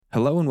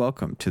Hello and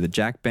welcome to the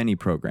Jack Benny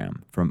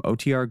program from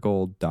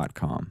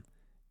OTRGold.com.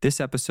 This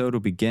episode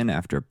will begin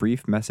after a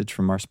brief message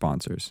from our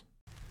sponsors.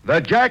 The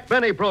Jack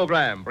Benny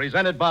program,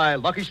 presented by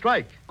Lucky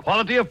Strike.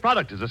 Quality of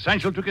product is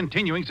essential to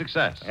continuing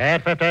success.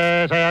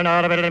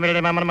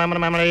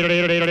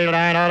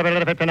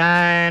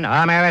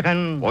 Ep594,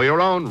 American. For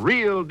your own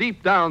real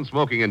deep-down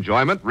smoking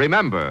enjoyment,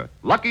 remember,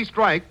 Lucky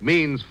Strike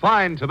means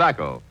fine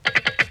tobacco.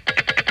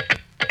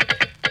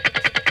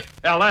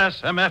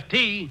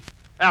 LSMFT,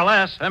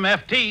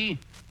 LSMFT,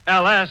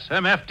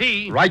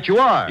 LSMFT. Right you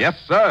are. Yes,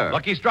 sir.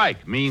 Lucky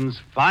Strike means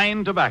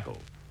fine tobacco.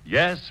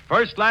 Yes,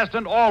 first, last,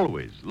 and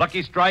always,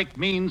 Lucky Strike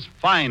means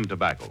fine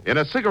tobacco. In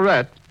a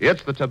cigarette,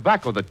 it's the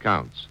tobacco that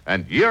counts.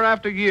 And year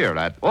after year,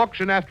 at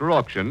auction after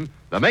auction,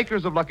 the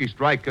makers of Lucky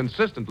Strike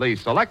consistently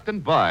select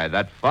and buy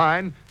that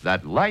fine,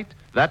 that light,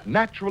 that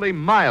naturally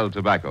mild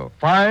tobacco.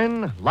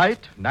 Fine,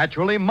 light,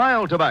 naturally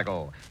mild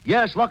tobacco.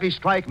 Yes, Lucky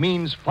Strike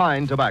means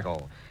fine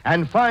tobacco.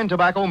 And fine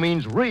tobacco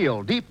means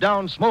real,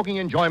 deep-down smoking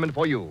enjoyment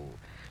for you.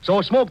 So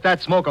smoke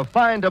that smoke of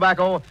fine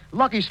tobacco,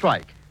 Lucky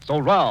Strike. So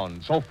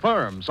round, so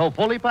firm, so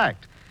fully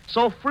packed,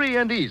 so free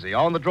and easy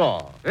on the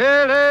draw.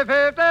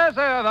 American.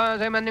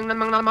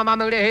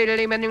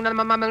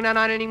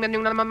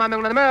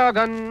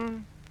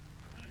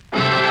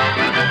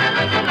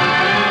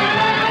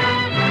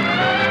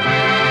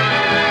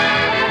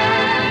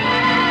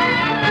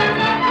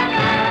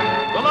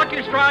 The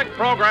Lucky Strike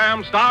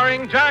program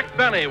starring Jack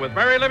Benny with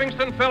Mary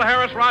Livingston, Phil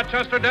Harris,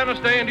 Rochester, Dennis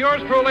Day, and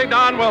yours truly,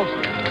 Don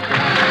Wilson.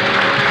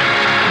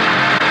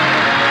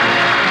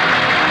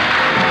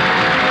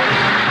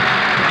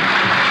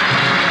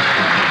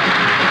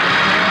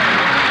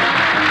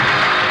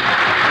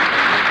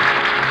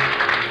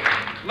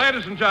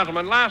 Ladies and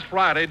gentlemen, last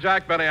Friday,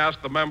 Jack Benny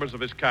asked the members of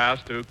his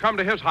cast to come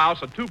to his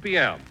house at 2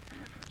 p.m.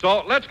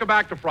 So let's go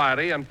back to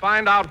Friday and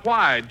find out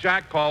why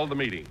Jack called the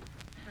meeting.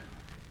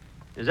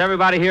 Is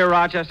everybody here,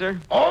 Rochester?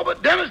 Oh,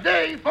 but Dennis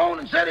Day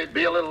phoned and said he'd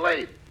be a little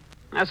late.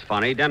 That's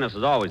funny. Dennis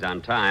is always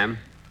on time.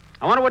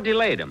 I wonder what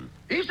delayed him.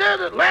 He said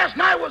that last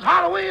night was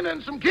Halloween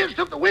and some kids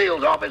took the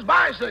wheels off his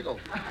bicycle.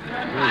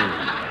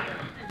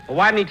 Well,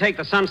 why didn't he take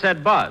the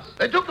Sunset bus?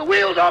 They took the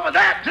wheels off of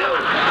that, too.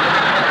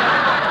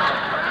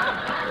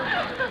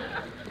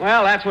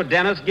 Well, that's what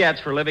Dennis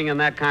gets for living in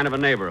that kind of a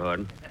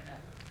neighborhood.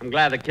 I'm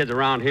glad the kids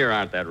around here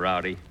aren't that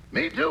rowdy.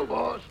 Me too,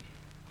 boss.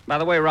 By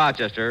the way,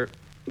 Rochester,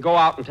 go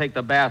out and take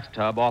the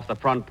bathtub off the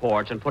front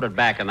porch and put it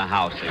back in the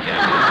house again.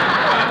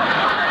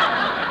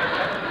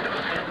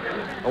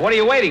 Well, what are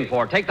you waiting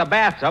for? Take the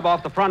bathtub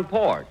off the front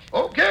porch.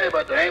 Okay,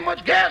 but there ain't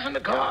much gas in the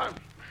car.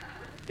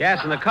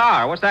 Gas in the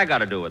car? What's that got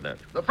to do with it?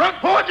 The front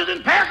porch is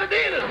in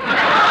Pasadena.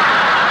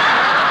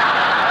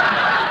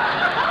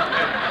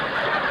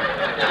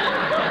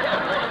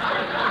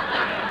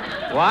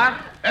 What?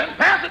 And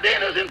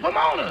Pasadena's in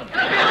Pomona.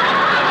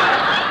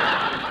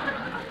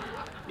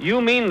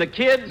 You mean the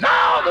kids?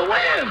 No, the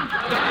wind.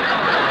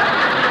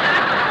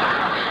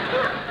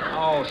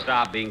 Oh,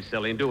 stop being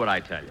silly and do what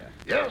I tell you.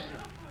 Yes.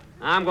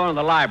 I'm going to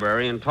the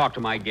library and talk to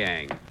my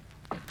gang.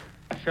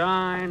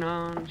 Shine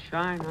on,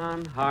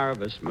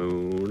 harvest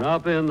moon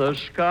up in the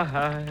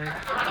sky.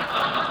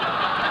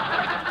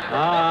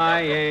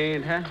 I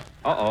ain't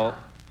Uh-oh.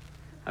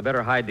 I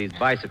better hide these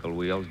bicycle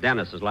wheels.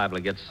 Dennis is liable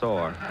to get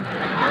sore.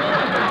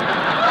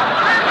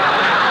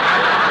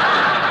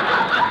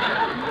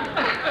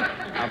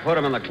 I'll put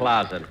them in the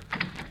closet.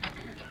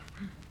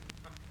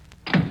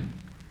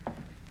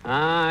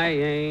 I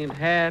ain't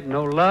had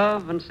no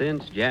lovin'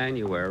 since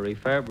January,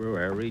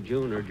 February,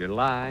 June, or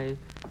July.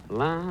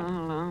 La,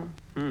 la.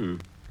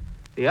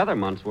 The other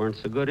months weren't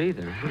so good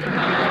either.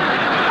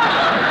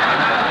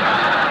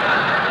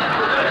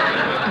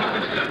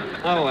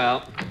 Oh,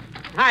 well.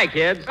 Hi,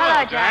 kids.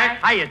 Hello,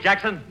 Jack. Hiya,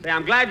 Jackson. Say,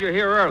 I'm glad you're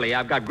here early.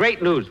 I've got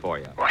great news for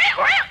you.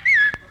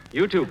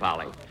 You too,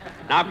 Polly.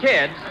 Now,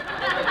 kids,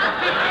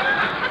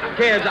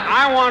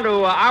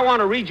 I want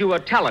to read you a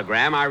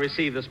telegram I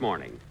received this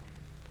morning.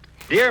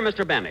 Dear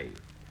Mr. Benny,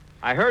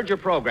 I heard your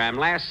program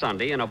last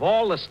Sunday, and of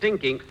all the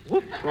stinking...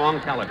 Whoops, wrong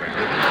telegram.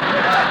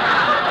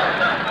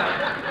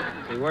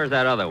 See, where's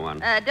that other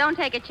one? Don't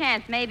take a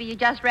chance. Maybe you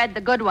just read the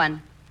good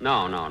one.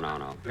 No.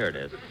 Here it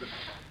is.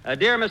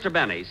 Dear Mr.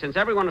 Benny, since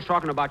everyone is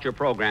talking about your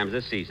programs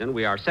this season,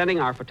 we are sending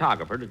our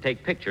photographer to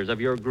take pictures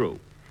of your group.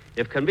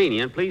 If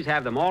convenient, please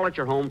have them all at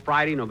your home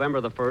Friday,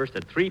 November the 1st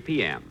at 3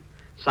 p.m.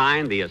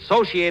 Signed, the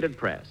Associated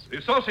Press. The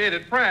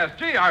Associated Press?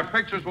 Gee, our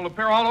pictures will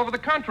appear all over the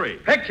country.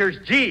 Pictures?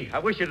 Gee, I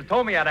wish you'd have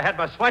told me I'd have had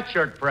my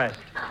sweatshirt pressed.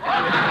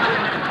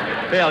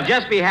 Phil,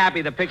 just be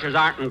happy the pictures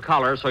aren't in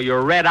color so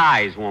your red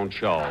eyes won't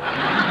show.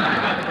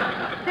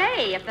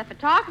 Say, if the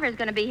photographer's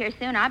going to be here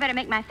soon, I better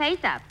make my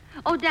face up.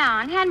 Oh,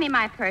 Don, hand me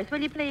my purse,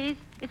 will you please?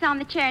 It's on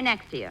the chair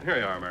next to you. Here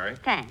you are, Mary.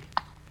 Thanks.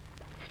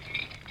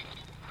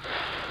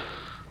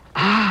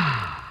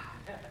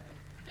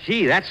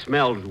 Gee, that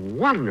smells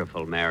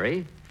wonderful,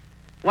 Mary.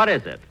 What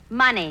is it?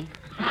 Money.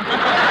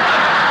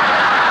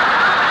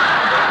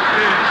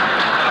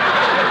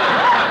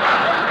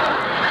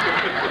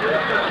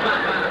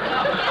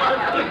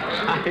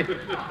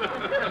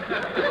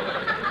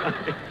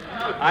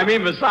 I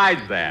mean,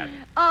 besides that.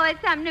 Oh, it's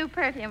some new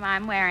perfume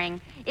I'm wearing.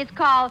 It's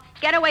called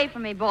Get Away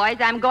From Me, Boys.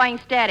 I'm Going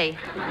Steady.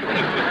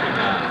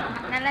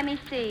 Now, let me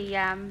see.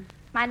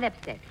 My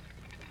lipstick.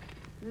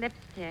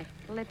 Lipstick.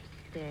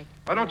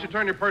 Why don't you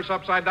turn your purse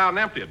upside down and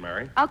empty it,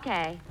 Mary?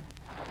 Okay.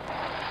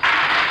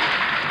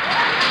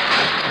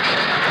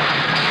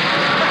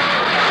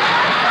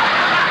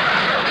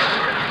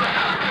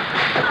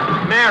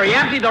 Mary,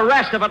 empty the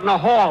rest of it in the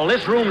hall.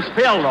 This room's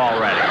filled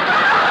already.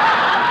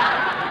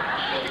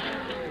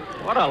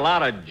 What a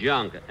lot of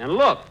junk. And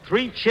look,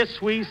 3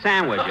 Chiswee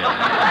sandwiches.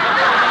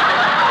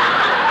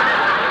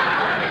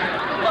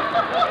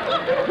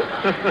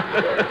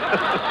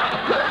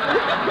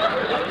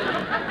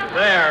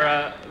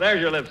 There's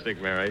your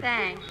lipstick, Mary.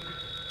 Thanks.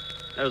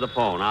 There's the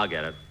phone. I'll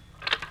get it.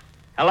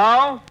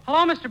 Hello?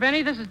 Hello, Mr.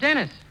 Benny. This is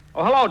Dennis.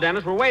 Oh, hello,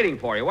 Dennis. We're waiting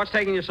for you. What's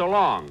taking you so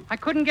long? I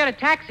couldn't get a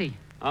taxi.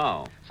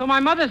 Oh. So my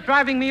mother's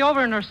driving me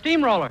over in her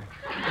steamroller.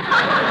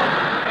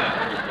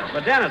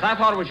 But, Dennis, I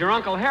thought it was your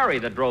Uncle Harry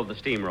that drove the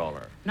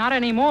steamroller. Not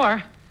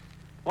anymore.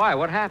 Why?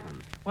 What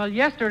happened? Well,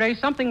 yesterday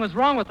something was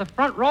wrong with the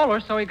front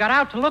roller, so he got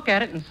out to look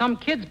at it, and some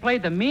kids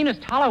played the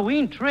meanest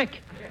Halloween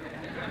trick.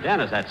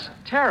 Dennis, that's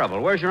terrible.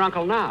 Where's your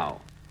uncle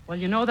now? Well,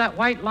 you know that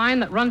white line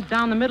that runs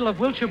down the middle of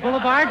Wilshire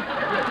Boulevard?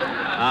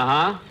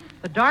 Uh-huh.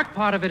 The dark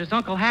part of it is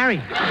Uncle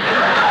Harry.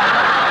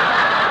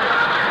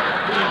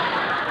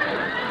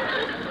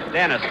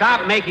 Dennis,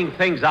 stop making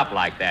things up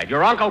like that.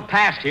 Your uncle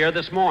passed here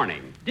this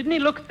morning. Didn't he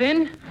look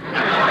thin? Oh,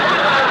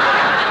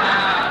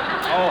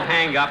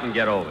 hang up and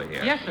get over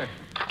here. Yes, sir.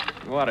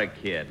 What a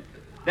kid.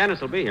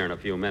 Dennis will be here in a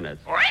few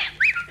minutes.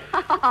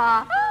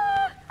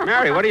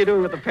 Mary, what are you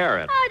doing with the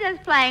parrot? Oh,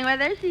 just playing with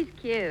her. She's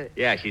cute.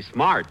 Yeah, she's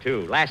smart,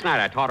 too. Last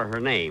night I taught her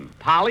name,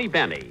 Polly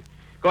Benny.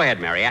 Go ahead,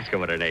 Mary. Ask her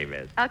what her name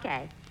is.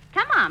 Okay.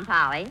 Come on,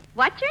 Polly.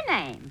 What's your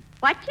name?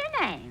 What's your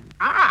name?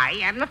 I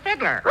am the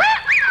fiddler.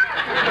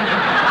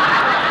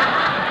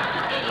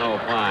 Oh,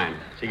 fine.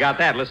 She got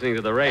that listening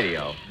to the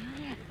radio.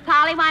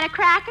 Polly want a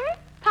cracker?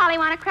 Polly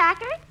want a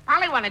cracker?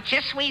 Polly want a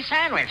Chiswee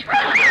sandwich. See,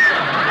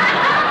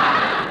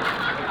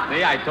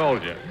 I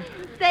told you.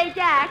 Say,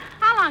 Jack,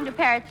 how long do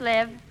parrots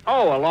live?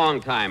 Oh, a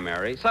long time,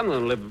 Mary. Some of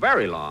them live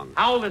very long.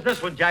 How old is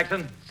this one,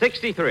 Jackson?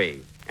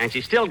 63. And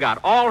she's still got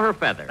all her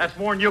feathers. That's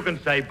more than you can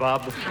say,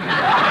 Bub.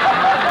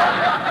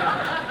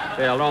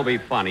 Phil, don't be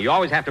funny. You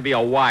always have to be a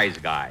wise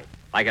guy.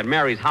 Like at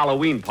Mary's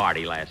Halloween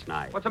party last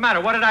night. What's the matter?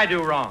 What did I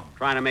do wrong?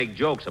 Trying to make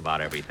jokes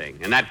about everything.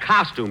 And that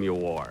costume you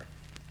wore.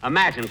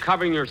 Imagine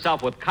covering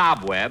yourself with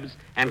cobwebs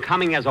and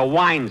coming as a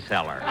wine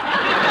cellar.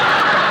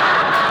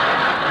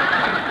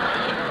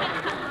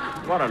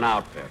 What an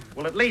outfit.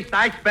 Well, at least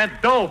I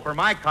spent dough for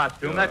my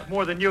costume. That's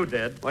more than you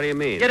did. What do you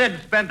mean? You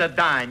didn't spend a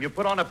dime. You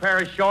put on a pair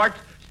of shorts,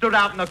 stood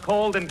out in the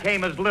cold, and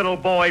came as Little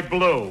Boy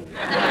Blue.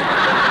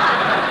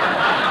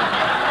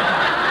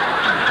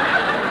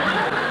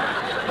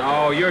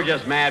 Oh, you're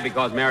just mad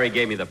because Mary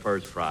gave me the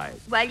first prize.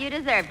 Well, you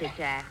deserved it,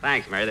 Jack.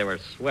 Thanks, Mary. They were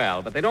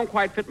swell, but they don't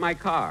quite fit my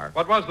car.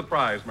 What was the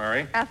prize,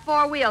 Mary?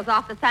 4 wheels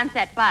off the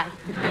Sunset bus.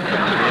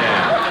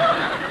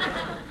 Yeah.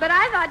 But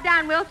I thought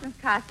Don Wilson's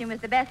costume was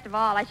the best of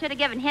all. I should have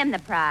given him the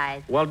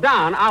prize. Well,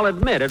 Don, I'll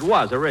admit it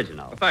was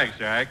original. Well, thanks,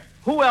 Jack.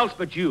 Who else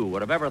but you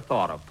would have ever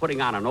thought of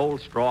putting on an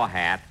old straw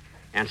hat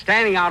and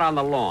standing out on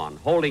the lawn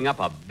holding up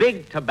a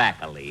big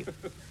tobacco leaf?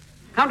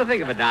 Come to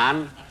think of it,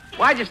 Don,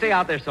 why'd you stay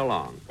out there so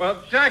long?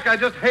 Well, Jack, I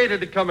just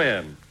hated to come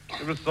in.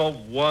 It was so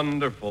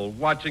wonderful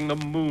watching the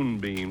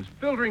moonbeams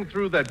filtering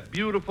through that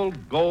beautiful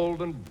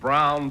golden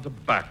brown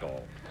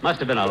tobacco. Must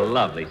have been a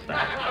lovely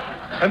sight.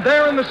 And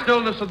there in the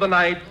stillness of the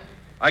night,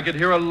 I could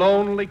hear a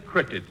lonely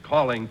cricket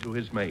calling to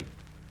his mate.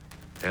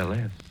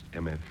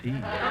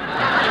 LS-MFT.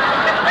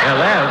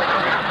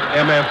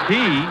 LS-MFT.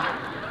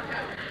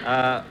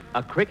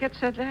 A cricket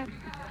said that?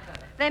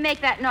 They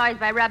make that noise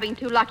by rubbing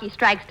 2 lucky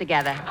strikes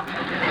together.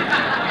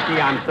 Gee,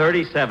 I'm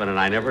 37 and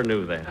I never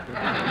knew that.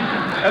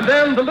 And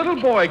then the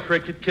little boy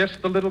cricket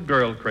kissed the little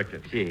girl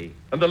cricket. Gee.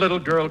 And the little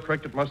girl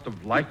cricket must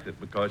have liked it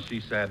because she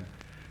said,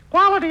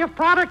 Quality of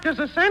product is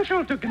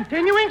essential to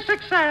continuing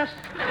success.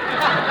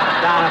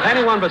 Don, if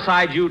anyone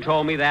besides you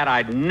told me that,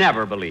 I'd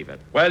never believe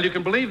it. well, you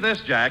can believe this,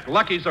 Jack.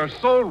 Luckies are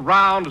so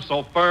round,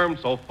 so firm,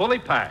 so fully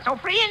packed. So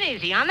free and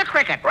easy on the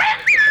cricket.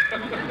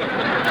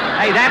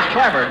 Hey, that's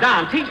clever.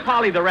 Don, teach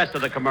Polly the rest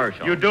of the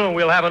commercial. You do, and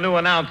we'll have a new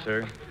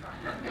announcer.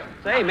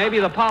 Say, maybe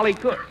the Polly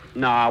could.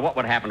 No, what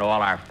would happen to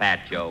all our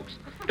fat jokes?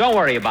 Don't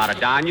worry about it,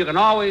 Don. You can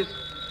always...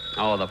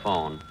 Oh, the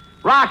phone.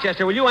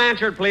 Rochester, will you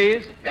answer it,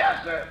 please?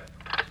 Yes, sir.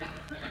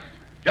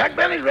 Jack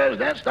Benny's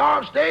resident, star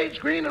of stage,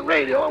 screen, and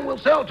radio, and will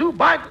sell 2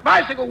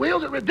 bicycle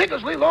wheels at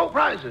ridiculously low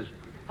prices.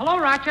 Hello,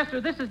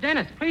 Rochester. This is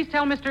Dennis. Please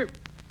tell Mr...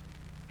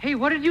 Hey,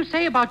 what did you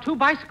say about 2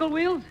 bicycle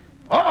wheels?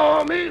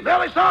 Uh-oh, me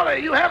very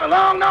sorry. You have a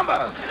long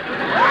number.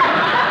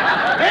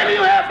 Maybe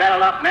you have better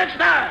luck next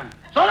time.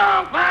 So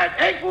long, Clyde.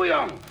 Egg foo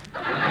young.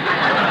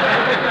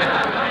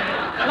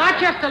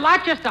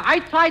 Rochester. I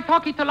try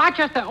talking to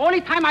Rochester.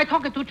 Only time I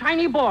talking to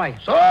Chinese boy.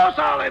 So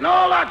sorry.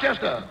 No,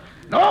 Rochester.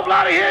 No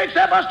bloody here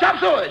except us chop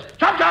sueys.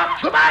 Chop,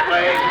 chop. Goodbye,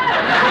 please.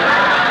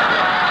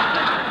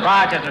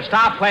 Rochester,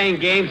 stop playing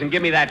games and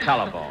give me that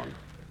telephone.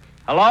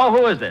 Hello,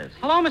 who is this?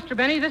 Hello, Mr.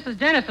 Benny. This is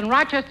Dennis, and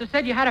Rochester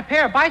said you had a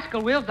pair of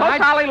bicycle wheels that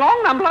Sally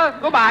long number.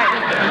 Goodbye.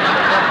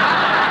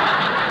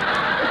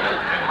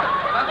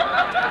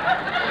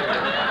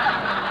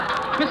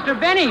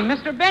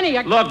 Mr. Benny.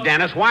 Look,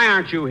 Dennis, why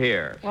aren't you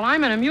here? Well,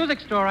 I'm in a music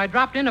store. I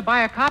dropped in to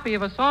buy a copy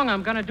of a song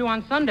I'm going to do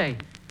on Sunday.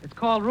 It's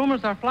called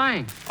Rumors Are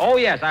Flying. Oh,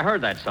 yes, I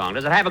heard that song.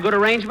 Does it have a good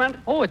arrangement?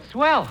 Oh, it's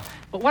swell.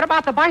 But what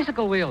about the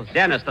bicycle wheels?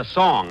 Dennis, the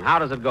song, how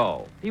does it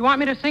go? Do you want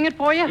me to sing it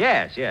for you?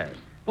 Yes.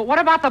 But what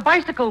about the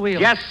bicycle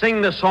wheels? Just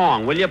sing the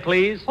song, will you,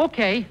 please?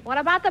 Okay. What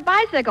about the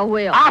bicycle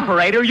wheel?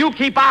 Operator, you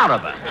keep out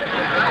of it.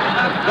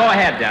 Go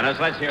ahead, Dennis.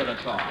 Let's hear the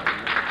song.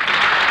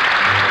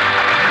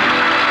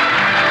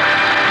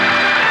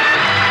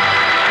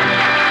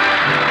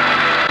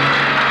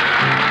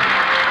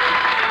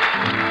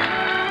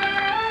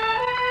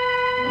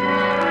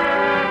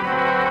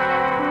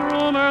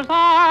 Rumors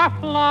are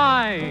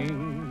flying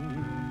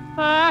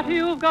that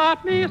you've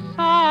got me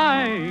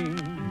sighing,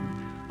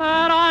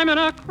 that I'm in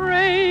a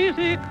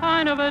crazy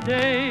kind of a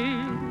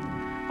daze,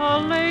 a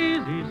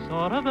lazy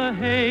sort of a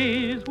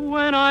haze.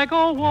 When I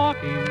go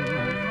walking,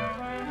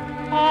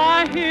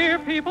 I hear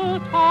people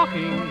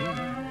talking.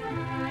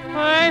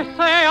 They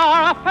say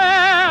our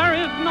affair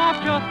is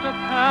not just a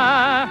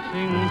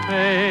passing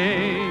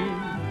phase,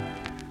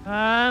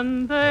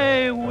 and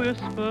they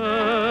whisper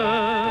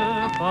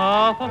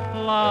about the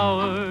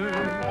flowers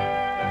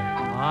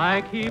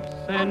I keep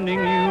sending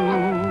you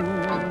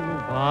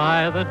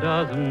by the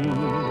dozen,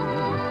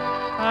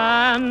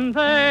 and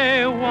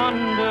they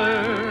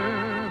wonder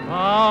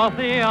about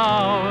the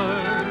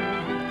hours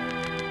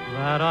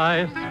that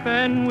I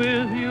spend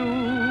with you.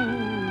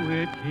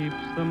 It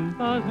keeps them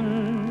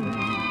buzzing.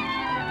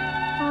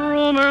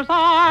 Rumors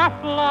are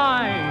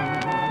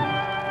flying,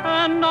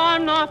 and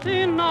I'm not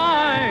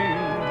denying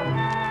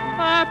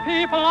that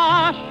people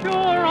are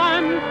sure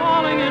I'm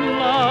falling in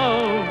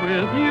love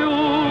with you.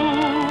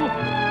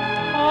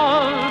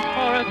 'Cause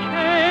for a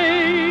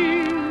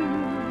change,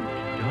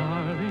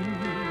 darling,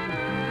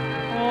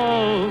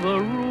 all the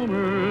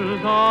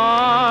rumors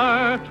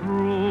are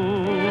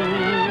true.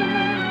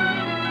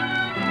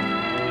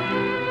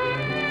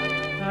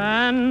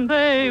 And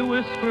they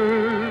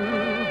whisper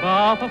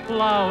about the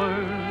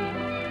flowers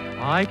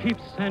I keep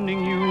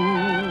sending you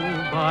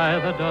by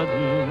the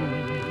dozen,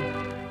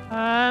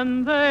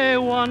 and they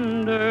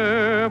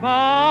wonder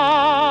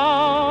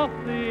about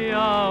the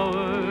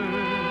hours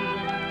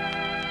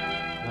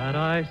that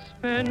I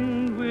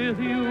spend with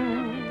you.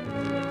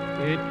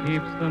 It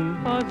keeps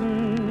them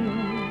buzzing.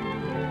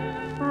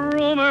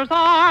 Rumors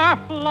are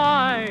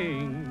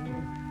flying,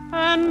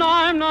 and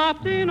I'm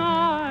not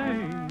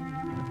denying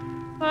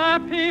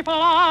that people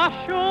are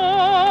sure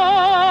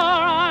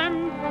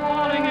I'm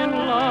falling in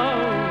love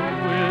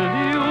with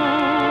you.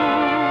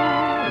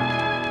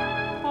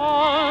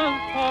 'Cause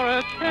for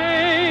a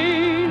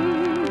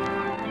change,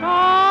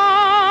 darling,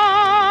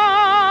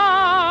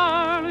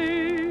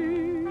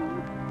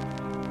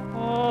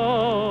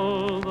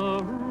 all the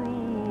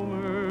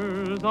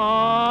rumors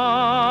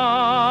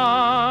are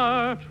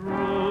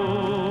true.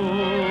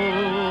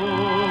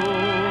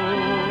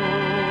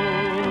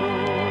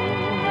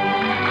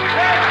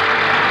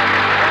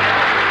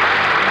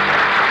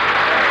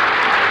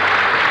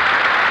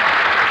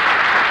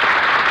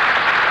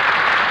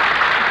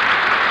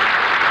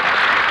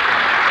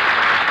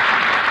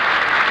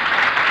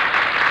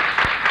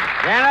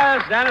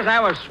 Dennis,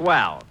 that was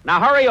swell. Now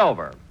hurry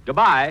over.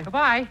 Goodbye.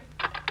 Goodbye.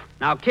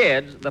 Now,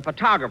 kids, the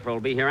photographer will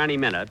be here any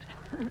minute.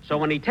 So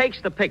when he takes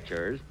the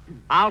pictures,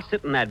 I'll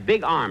sit in that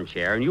big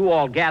armchair and you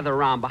all gather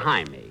around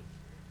behind me.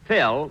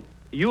 Phil,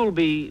 you'll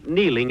be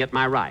kneeling at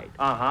my right.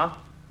 Uh-huh.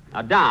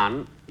 Now,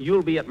 Don,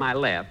 you'll be at my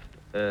left,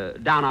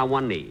 down on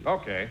one knee.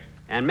 Okay.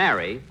 And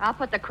Mary... I'll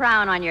put the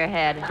crown on your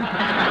head.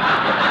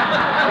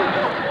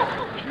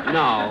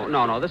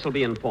 No, this will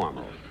be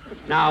informal.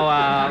 Now,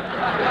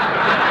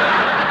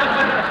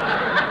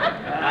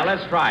 now,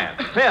 let's try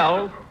it.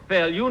 Phil,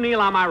 you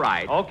kneel on my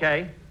right.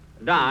 Okay.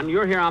 Don,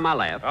 you're here on my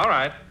left. All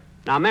right.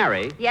 Now,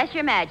 Mary... Yes,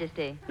 Your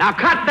Majesty. Now,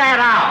 cut that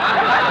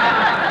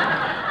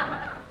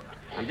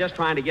out! I'm just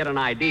trying to get an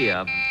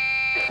idea of...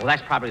 Well,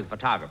 that's probably the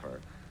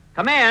photographer.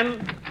 Come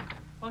in.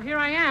 Well, here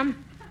I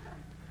am.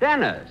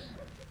 Dennis,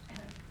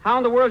 how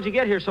in the world did you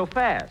get here so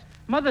fast?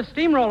 Mother's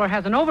steamroller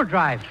has an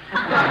overdrive.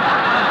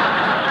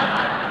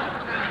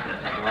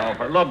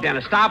 Look,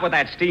 Dennis, stop with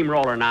that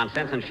steamroller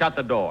nonsense and shut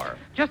the door.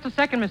 Just a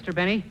second, Mr.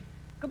 Benny.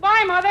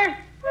 Goodbye, Mother.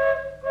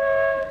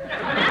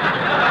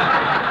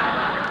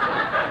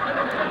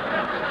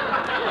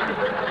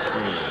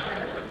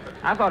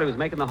 I thought he was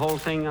making the whole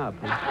thing up.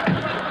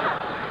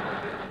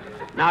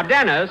 Now,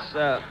 Dennis,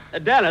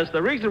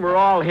 the reason we're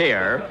all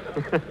here...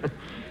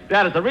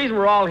 Dennis, the reason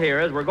we're all here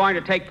is we're going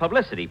to take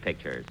publicity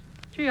pictures.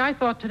 Gee, I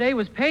thought today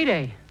was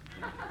payday.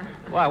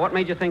 Why, what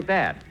made you think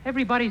that?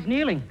 Everybody's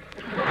kneeling.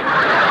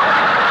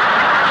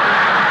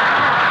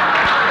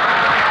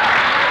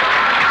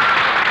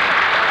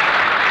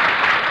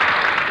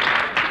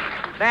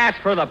 That's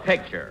for the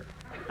picture.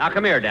 Now,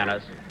 come here,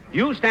 Dennis.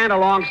 You stand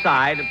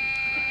alongside...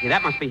 Yeah,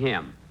 that must be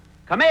him.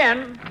 Come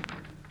in.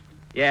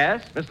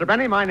 Yes? Mr.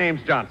 Benny, my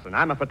name's Johnson.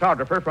 I'm a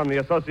photographer from the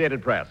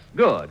Associated Press.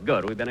 Good.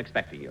 We've been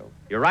expecting you.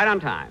 You're right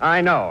on time.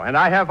 I know, and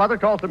I have other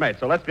calls to make,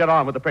 so let's get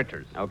on with the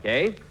pictures.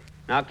 Okay.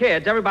 Now,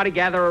 kids, everybody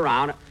gather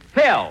around.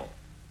 Phil,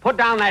 put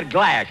down that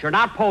glass. You're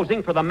not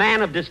posing for the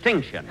man of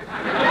distinction.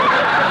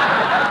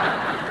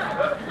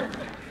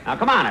 Now,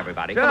 come on,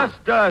 everybody.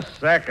 Just a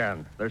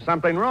second. There's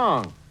something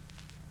wrong.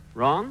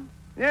 Wrong?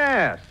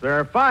 Yes, there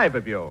are 5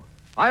 of you.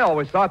 I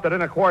always thought that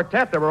in a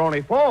quartet there were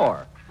only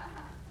 4.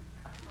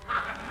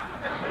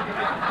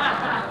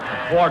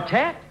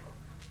 Quartet?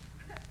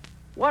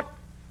 What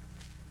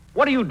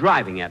are you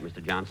driving at,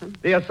 Mr. Johnson?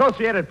 The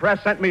Associated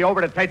Press sent me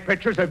over to take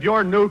pictures of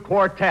your new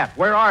quartet.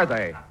 Where are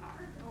they?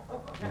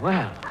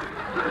 Well,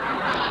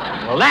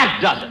 that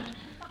does it.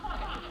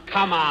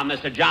 Come on,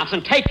 Mr.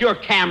 Johnson. Take your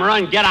camera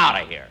and get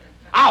out of here.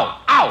 Out!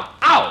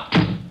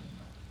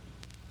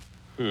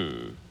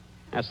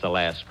 That's the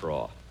last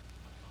straw.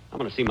 I'm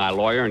going to see my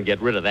lawyer and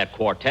get rid of that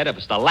quartet if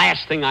it's the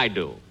last thing I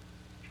do.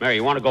 Mary,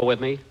 you want to go with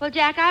me? Well,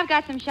 Jack, I've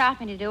got some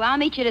shopping to do. I'll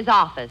meet you at his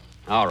office.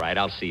 All right,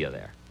 I'll see you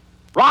there.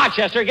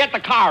 Rochester, get the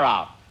car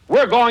out.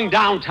 We're going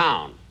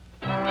downtown.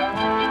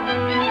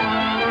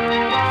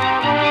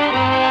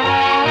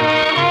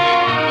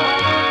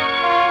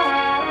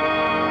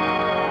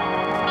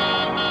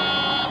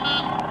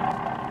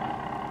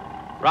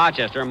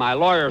 Rochester, my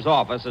lawyer's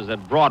office is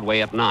at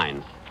Broadway at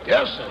 9th.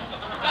 Yes, sir.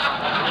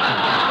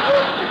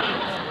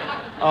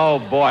 Oh,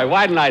 boy,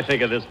 why didn't I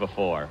think of this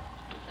before?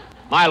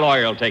 My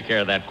lawyer will take care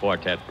of that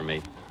quartet for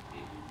me.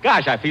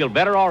 Gosh, I feel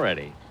better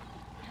already.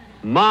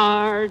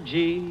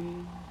 Margie,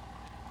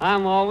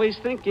 I'm always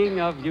thinking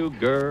of you,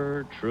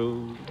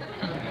 Gertrude.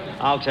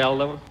 I'll tell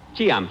them.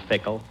 Gee, I'm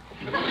fickle.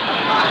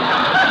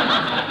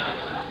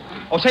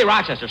 Oh, say,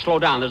 Rochester, slow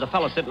down. There's a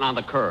fellow sitting on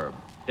the curb.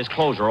 His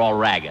clothes are all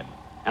ragged.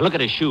 And look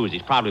at his shoes.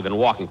 He's probably been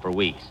walking for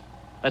weeks.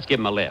 Let's give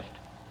him a lift.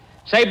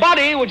 Say,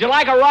 buddy, would you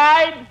like a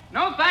ride?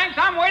 No, thanks.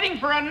 I'm waiting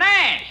for a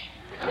Nash.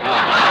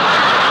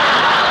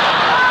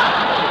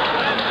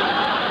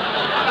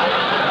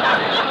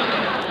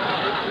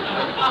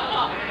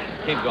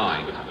 Keep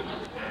going.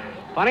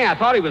 Funny, I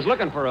thought he was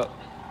looking for a...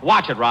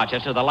 Watch it,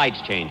 Rochester. The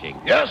light's changing.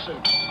 Yes,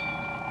 sir.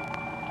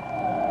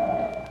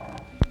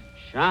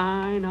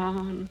 Shine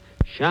on,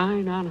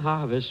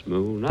 harvest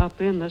moon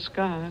up in the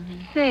sky.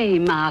 Say,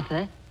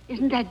 Martha,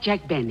 isn't that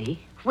Jack Benny?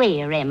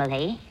 Where,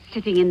 Emily?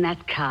 Sitting in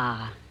that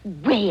car.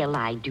 Well,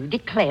 I do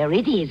declare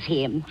it is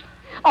him.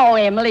 Oh,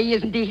 Emily,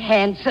 isn't he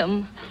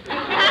handsome?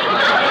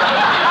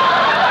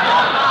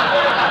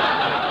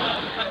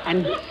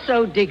 And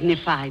so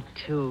dignified,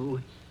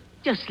 too.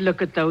 Just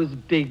look at those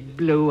big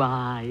blue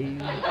eyes.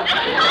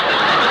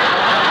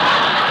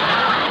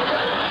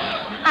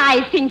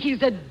 I think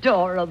he's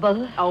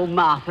adorable. Oh,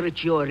 Martha,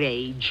 at your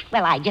age.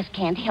 Well, I just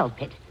can't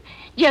help it.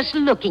 Just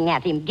looking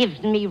at him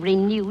gives me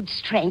renewed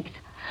strength.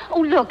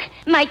 Oh, look,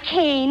 my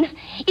cane.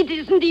 It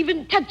isn't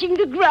even touching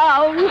the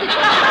ground.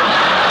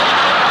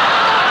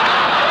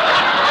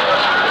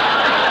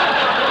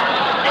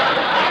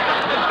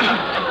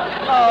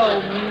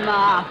 Oh,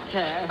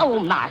 Martha. Oh,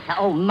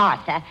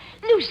 Martha.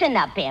 Loosen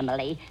up,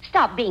 Emily.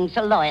 Stop being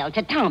so loyal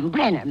to Tom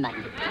Brennerman.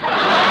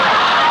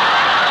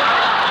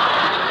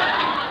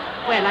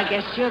 Well, I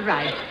guess you're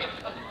right.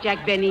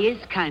 Jack Benny is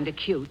kind of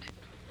cute.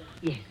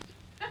 Yes.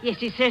 Yes,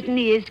 he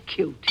certainly is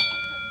cute.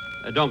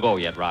 Don't go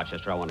yet,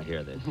 Rochester. I want to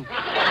hear this.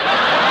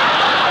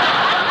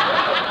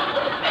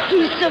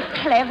 He's so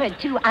clever,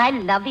 too. I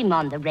love him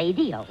on the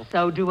radio.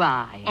 So do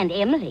I. And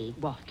Emily.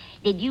 What?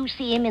 Did you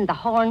see him in The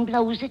Horn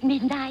Blows at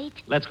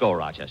Midnight? Let's go,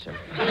 Rochester.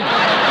 Come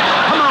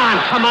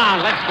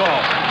on, let's go.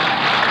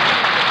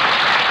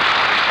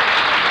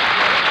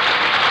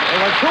 They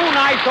were 2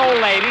 nice old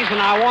ladies,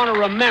 and I want to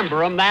remember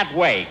them that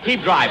way.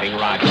 Keep driving,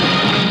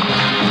 Rochester.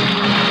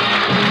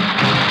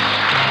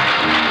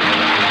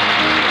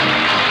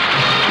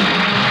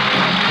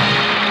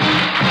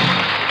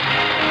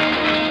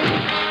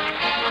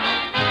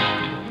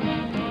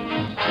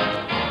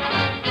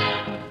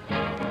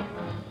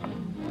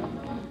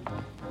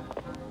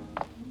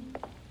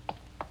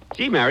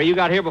 Gee, Mary, you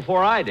got here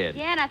before I did.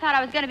 Yeah, and I thought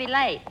I was going to be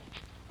late.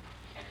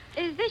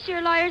 Is this your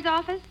lawyer's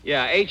office?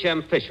 Yeah,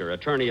 H.M. Fisher,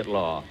 attorney at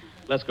law.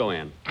 Let's go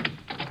in.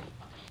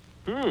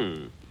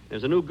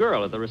 There's a new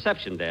girl at the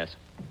reception desk.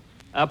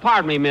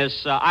 Pardon me,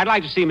 miss. I'd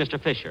like to see Mr.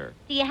 Fisher.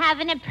 Do you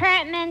have an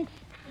apartment?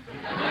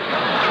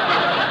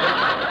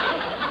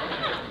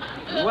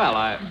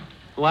 Well,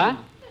 What?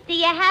 Do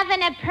you have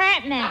an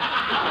apartment?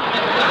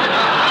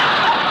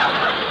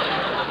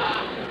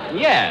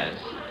 Yes.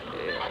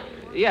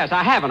 Yes,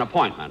 I have an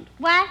appointment.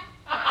 What?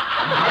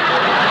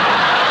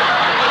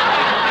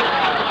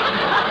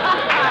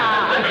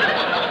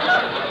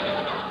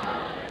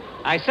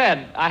 I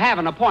said I have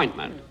an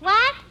appointment.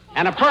 What?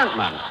 An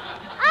appointment.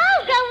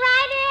 Oh, go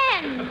right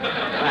in.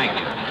 Thank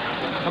you.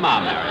 Come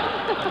on, Mary.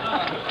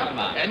 Come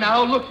on. And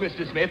now, look,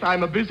 Mr. Smith,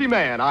 I'm a busy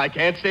man. I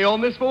can't stay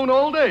on this phone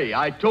all day.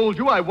 I told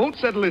you I won't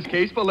settle this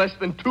case for less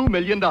than $2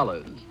 million.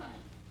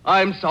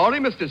 I'm sorry,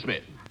 Mr.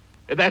 Smith.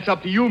 That's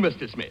up to you,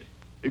 Mr. Smith.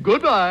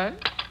 Goodbye.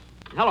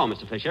 Hello,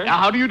 Mr. Fisher.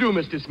 How do you do,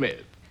 Mr.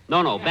 Smith?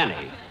 No,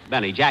 Benny.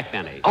 Benny, Jack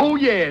Benny. Oh,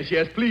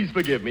 yes, please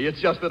forgive me.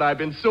 It's just that I've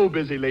been so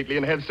busy lately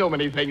and have so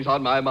many things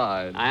on my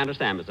mind. I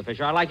understand, Mr.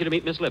 Fisher. I'd like you to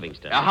meet Miss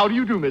Livingston. How do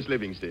you do, Miss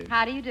Livingston?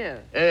 How do you do?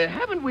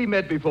 Haven't we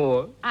met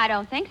before? I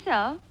don't think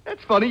so.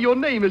 That's funny. Your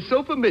name is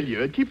so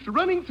familiar. It keeps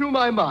running through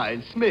my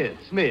mind. Smith.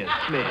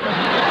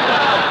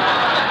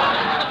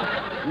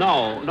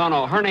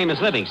 No. Her name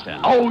is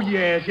Livingston. Oh,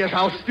 yes.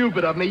 How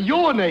stupid of me.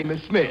 Your name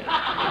is Smith.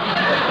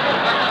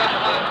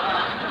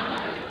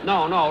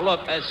 No.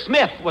 Look,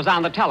 Smith was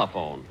on the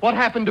telephone. What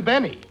happened to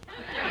Benny?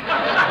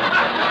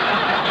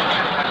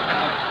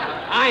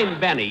 I'm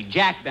Benny,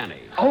 Jack Benny.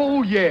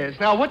 Oh, yes.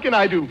 Now, what can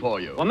I do for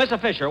you? Well, Mr.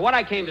 Fisher, what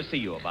I came to see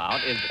you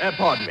about is...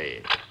 Pardon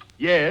me.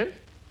 Yes?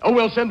 Oh,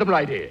 well, send them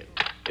right here.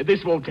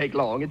 This won't take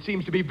long. It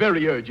seems to be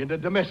very urgent, a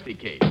domestic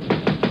case.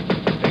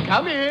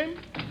 Come in.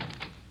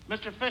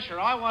 Mr. Fisher,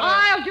 I want to...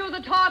 I'll do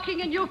the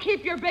talking and you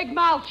keep your big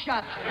mouth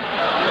shut.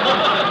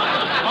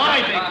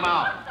 My big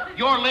mouth.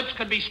 Your lips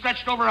could be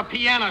stretched over a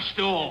piano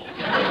stool.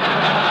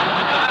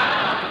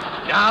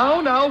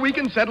 Now, we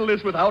can settle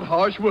this without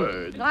harsh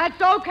words.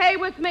 That's okay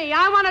with me.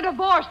 I want to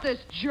divorce this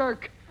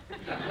jerk.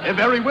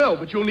 Very well,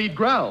 but you'll need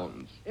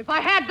grounds. If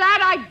I had that,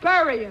 I'd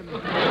bury him.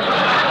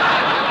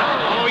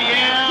 Oh,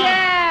 yeah?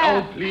 Yeah.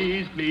 Oh,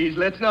 please,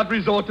 let's not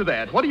resort to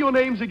that. What are your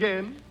names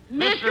again?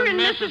 Mr. and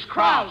Mrs.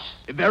 Krause.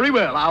 Very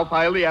well, I'll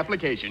file the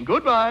application.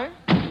 Goodbye.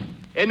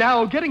 And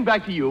now, getting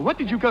back to you, what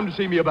did you come to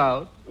see me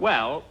about?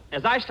 Well,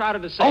 as I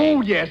started to say...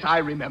 Oh, yes, I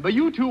remember.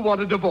 You two want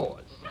a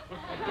divorce.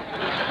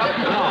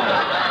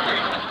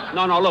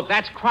 No, look,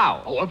 that's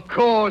Krause. Oh, of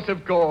course.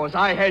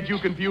 I had you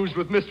confused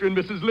with Mr. and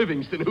Mrs.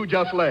 Livingston, who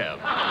just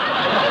left.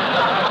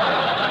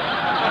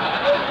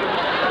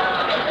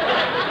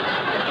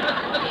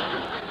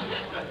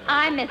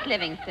 I'm Miss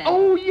Livingston.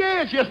 Oh,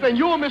 yes, then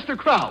you're Mr.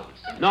 Krause.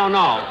 No,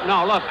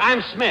 look,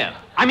 I'm Smith.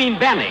 I mean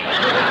Benny.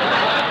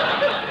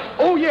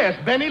 Oh, yes,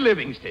 Benny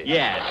Livingston.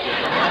 Yes.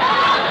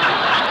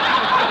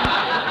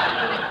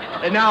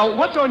 And now,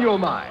 what's on your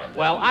mind?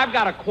 Well, I've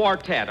got a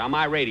quartet on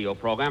my radio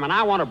program, and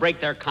I want to break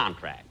their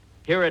contract.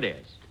 Here it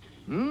is.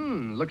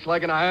 Looks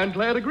like an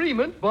ironclad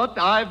agreement, but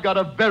I've got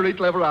a very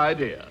clever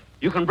idea.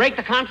 You can break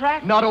the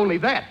contract? Not only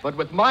that, but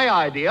with my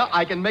idea,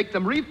 I can make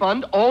them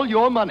refund all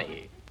your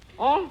money.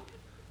 All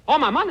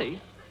my money?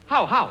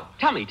 How?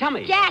 Tell me.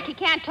 Jack, he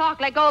can't talk.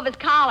 Let go of his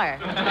collar.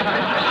 Oh,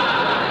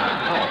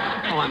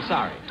 I'm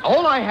sorry.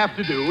 All I have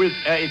to do is,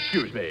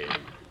 excuse me.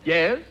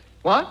 Yes?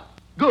 What?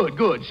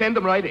 Good. Send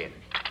them right in.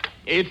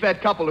 It's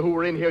that couple who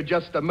were in here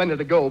just a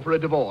minute ago for a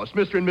divorce,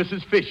 Mr. and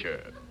Mrs.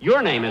 Fisher.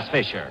 Your name is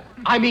Fisher.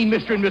 I mean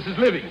Mr. and Mrs.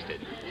 Livingston.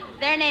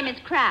 Their name is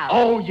Krause.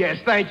 Oh, yes,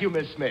 thank you,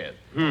 Miss Smith.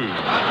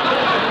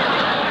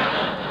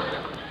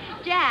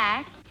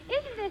 Jack,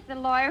 isn't this the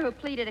lawyer who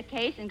pleaded a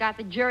case and got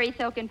the jury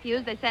so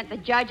confused they sent the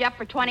judge up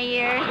for 20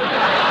 years?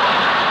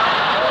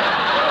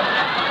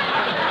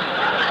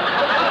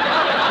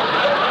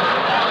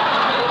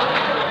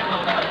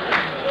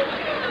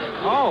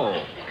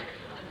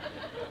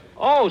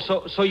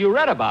 So you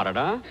read about it,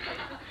 huh?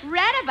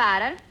 Read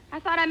about it? I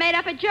thought I made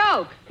up a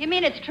joke. You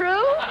mean it's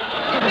true?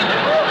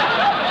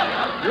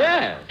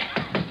 Yes.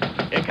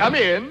 Hey, come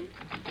in.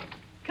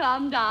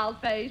 Come, doll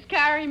face.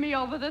 Carry me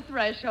over the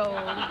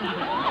threshold.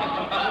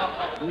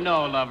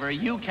 No, lover,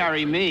 you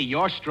carry me.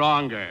 You're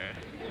stronger.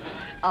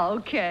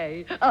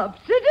 Okay.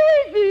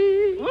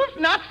 Upsy-daisy. Oof,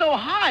 not so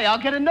high.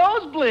 I'll get a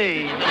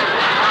nosebleed.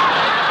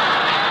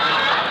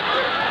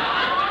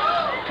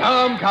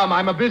 Come.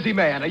 I'm a busy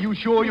man. Are you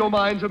sure your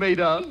minds are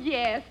made up?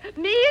 Yes.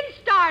 Me and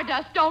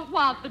Stardust don't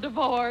want the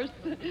divorce.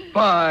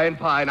 Fine.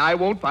 I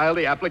won't file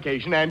the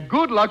application, and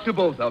good luck to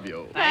both of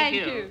you. Thank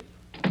you.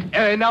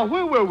 Now,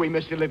 where were we,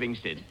 Mr.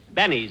 Livingston?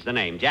 Benny's the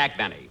name, Jack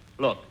Benny.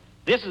 Look,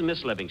 this is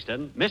Miss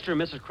Livingston. Mr.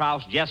 and Mrs.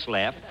 Krause just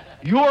left.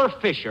 You're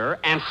Fisher,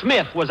 and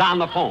Smith was on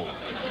the phone.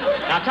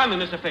 Now, tell me,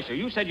 Mr. Fisher,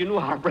 you said you knew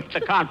how to break the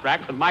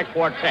contract with my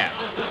quartet.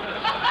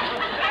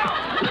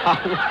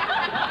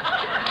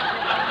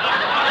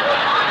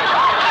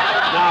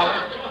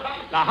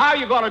 Now, how are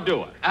you going to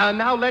do it?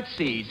 Now, let's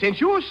see. Since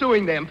you're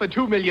suing them for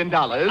 $2 million...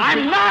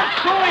 I'm not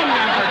suing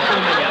them for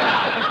 $2 million.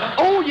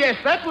 Oh, yes,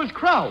 that was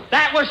Krause.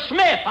 That was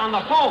Smith on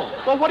the phone.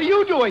 Well, what are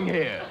you doing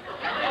here?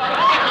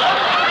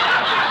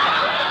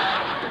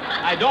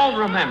 I don't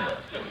remember.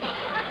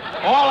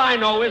 All I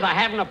know is I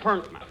had an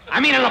appointment.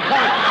 An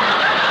appointment.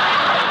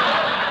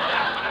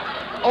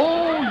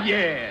 Oh,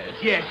 yes.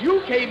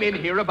 You came in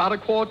here about a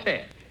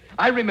quartet.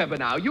 I remember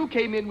now. You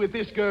came in with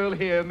this girl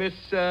here, Miss...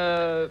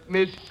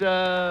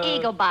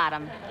 Eagle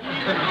Bottom.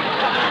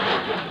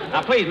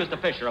 Now, please, Mr.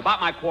 Fisher, about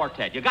my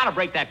quartet. You got to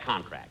break that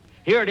contract.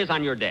 Here it is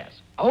on your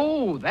desk.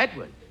 Oh, that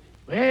one.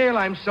 Well,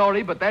 I'm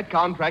sorry, but that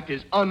contract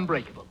is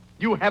unbreakable.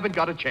 You haven't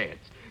got a chance.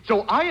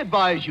 So I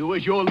advise you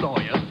as your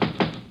lawyer...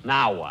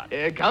 Now what?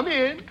 Come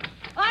in.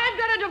 I'm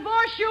going to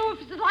divorce you if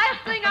it's the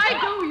last thing I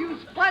do, you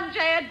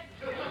spongehead.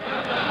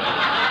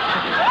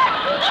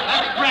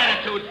 That's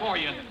gratitude for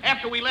you.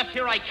 After we left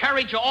here, I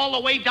carried you all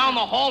the way down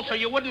the hall so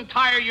you wouldn't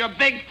tire your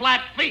big,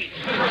 flat feet.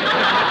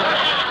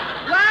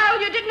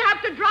 Well, you didn't have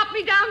have to drop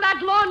me down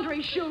that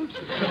laundry chute.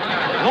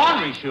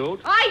 Laundry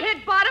chute? I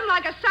hit bottom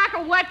like a sack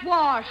of wet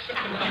wash.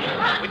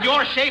 With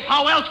your shape,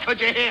 how else could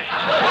you hit?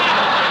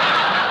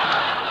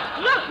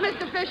 Look,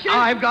 Mr. Fisher.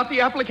 I've got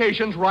the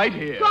applications right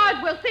here. Good.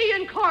 We'll see you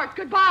in court.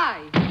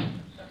 Goodbye.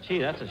 Gee,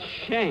 that's a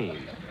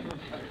shame.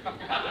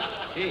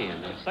 Gee,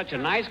 and they're such a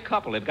nice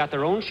couple. They've got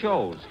their own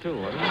shows, too.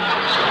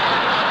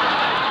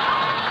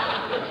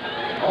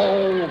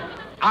 Oh,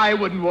 I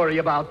wouldn't worry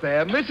about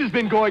them. This has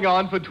been going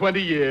on for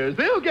 20 years.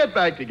 They'll get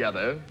back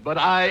together. But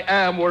I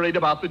am worried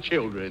about the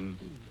children.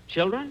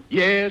 Children?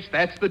 Yes,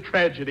 that's the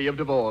tragedy of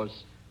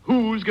divorce.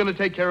 Who's going to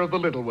take care of the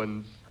little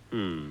ones?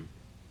 And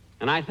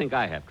I think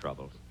I have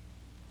troubles.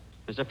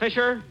 Mr.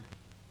 Fisher,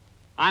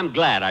 I'm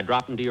glad I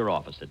dropped into your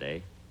office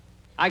today.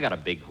 I got a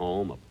big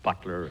home, a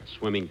butler, a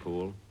swimming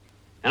pool.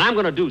 And I'm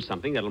going to do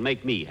something that'll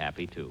make me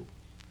happy, too.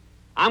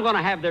 I'm going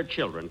to have their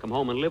children come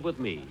home and live with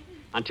me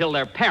until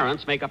their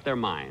parents make up their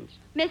minds.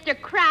 Mr.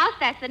 Krause,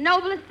 that's the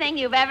noblest thing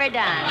you've ever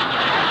done.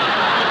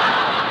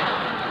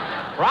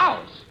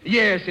 Krause?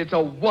 Yes, it's a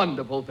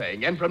wonderful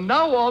thing. And from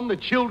now on, the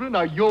children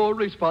are your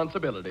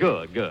responsibility.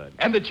 Good, good.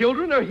 And the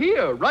children are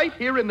here, right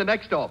here in the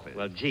next office.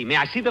 Well, gee, may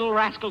I see the little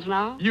rascals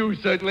now? You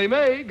certainly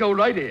may. Go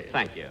right in.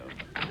 Thank you.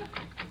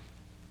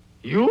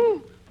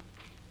 You?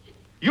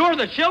 You're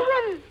the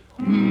children?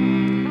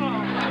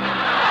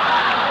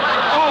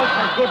 Oh,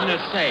 for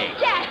goodness sake.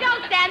 Jack,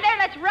 don't stand there.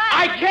 Let's run.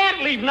 I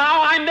can't leave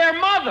now. I'm their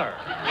mother.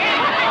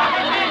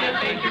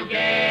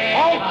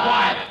 Oh,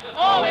 quiet.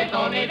 Oh, it's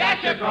only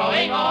that you're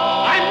growing old.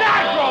 I'm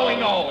not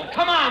growing old.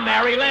 Come on,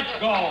 Mary, let's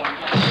go.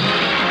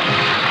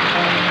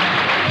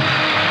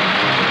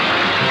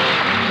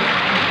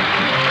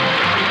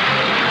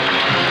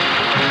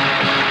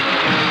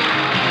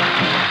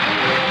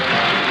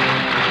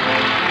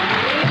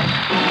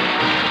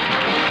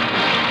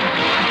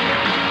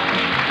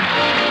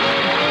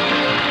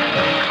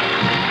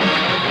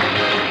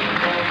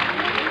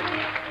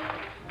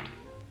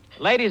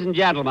 Ladies and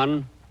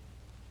gentlemen,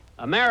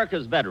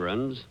 America's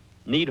veterans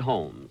need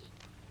homes.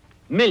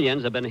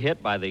 Millions have been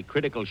hit by the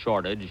critical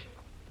shortage,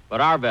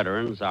 but our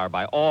veterans are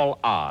by all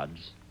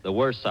odds the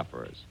worst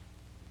sufferers.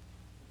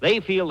 They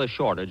feel the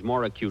shortage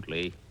more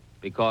acutely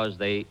because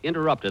they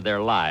interrupted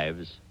their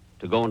lives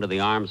to go into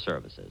the armed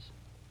services.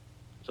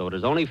 So it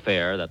is only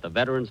fair that the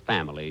veterans'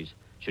 families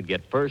should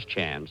get first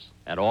chance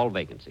at all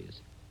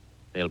vacancies.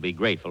 They'll be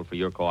grateful for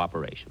your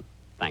cooperation.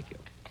 Thank you.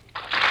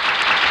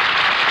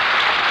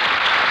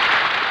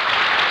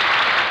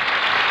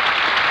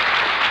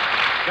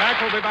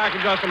 Jack will be back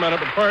in just a minute,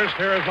 but first,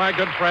 here is my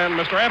good friend,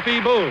 Mr. F.E.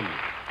 Boone.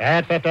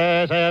 At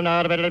 57,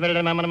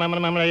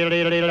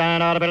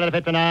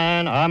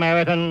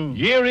 American.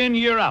 Year in,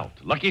 year out,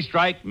 Lucky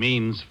Strike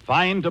means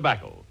fine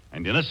tobacco.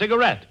 And in a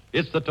cigarette,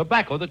 it's the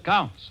tobacco that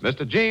counts.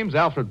 Mr. James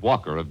Alfred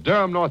Walker of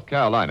Durham, North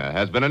Carolina,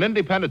 has been an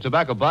independent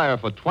tobacco buyer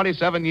for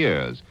 27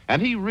 years,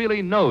 and he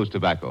really knows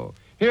tobacco.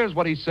 Here's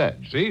what he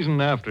said. Season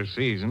after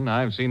season,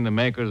 I've seen the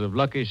makers of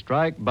Lucky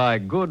Strike buy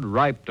good,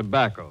 ripe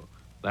tobacco.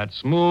 That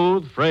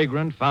smooth,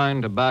 fragrant,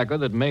 fine tobacco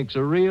that makes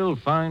a real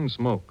fine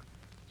smoke.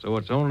 So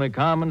it's only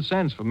common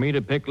sense for me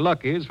to pick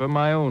Lucky's for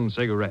my own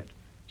cigarette.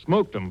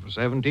 Smoked them for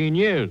 17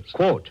 years.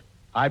 Quote,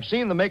 I've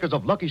seen the makers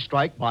of Lucky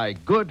Strike buy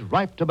good,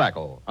 ripe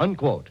tobacco,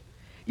 unquote.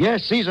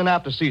 Yes, season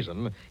after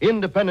season,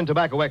 independent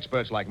tobacco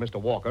experts like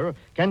Mr. Walker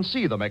can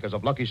see the makers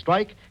of Lucky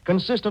Strike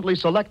consistently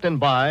select and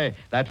buy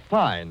that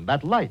fine,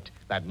 that light,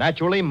 that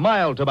naturally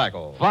mild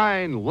tobacco.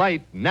 Fine,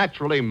 light,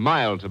 naturally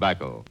mild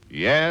tobacco.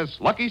 Yes,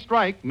 Lucky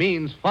Strike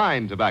means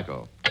fine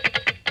tobacco.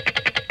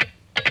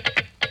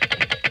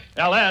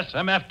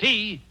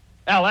 LSMFT,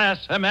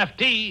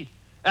 LSMFT,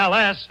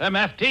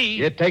 LSMFT.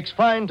 It takes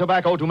fine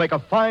tobacco to make a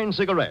fine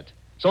cigarette.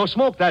 So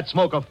smoke that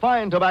smoke of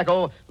fine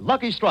tobacco,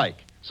 Lucky Strike.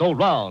 So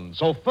round,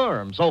 so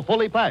firm, so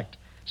fully packed,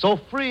 so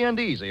free and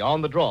easy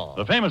on the draw.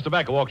 The famous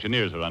tobacco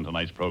auctioneers are on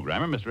tonight's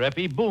program, Mr.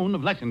 F.E. Boone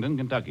of Lexington,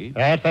 Kentucky.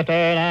 At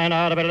 59,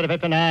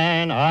 American.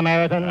 And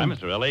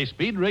Mr. L.A.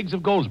 Speed Riggs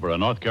of Goldsboro,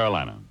 North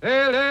Carolina.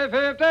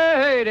 American.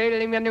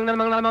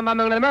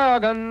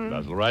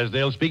 Basil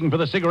Rysdale speaking for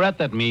the cigarette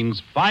that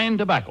means fine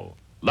tobacco.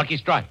 Lucky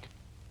Strike.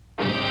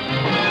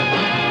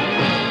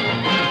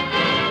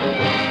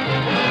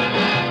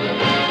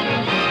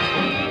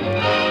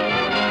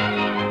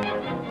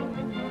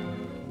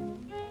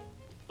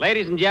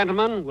 Ladies and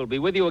gentlemen, we'll be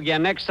with you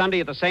again next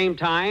Sunday at the same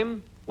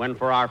time when,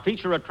 for our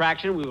feature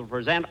attraction, we will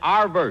present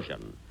our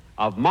version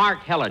of Mark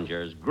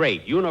Hellinger's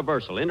great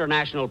Universal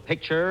International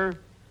picture,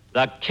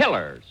 The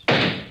Killers.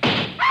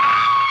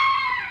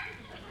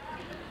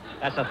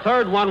 That's the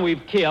third one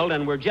we've killed,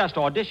 and we're just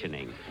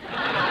auditioning.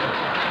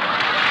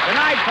 Good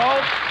night,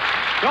 folks.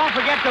 Don't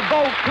forget to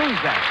vote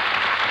Tuesday.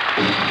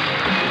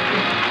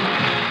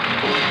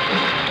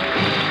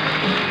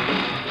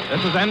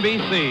 This is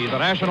NBC, the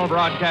National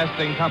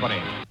Broadcasting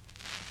Company.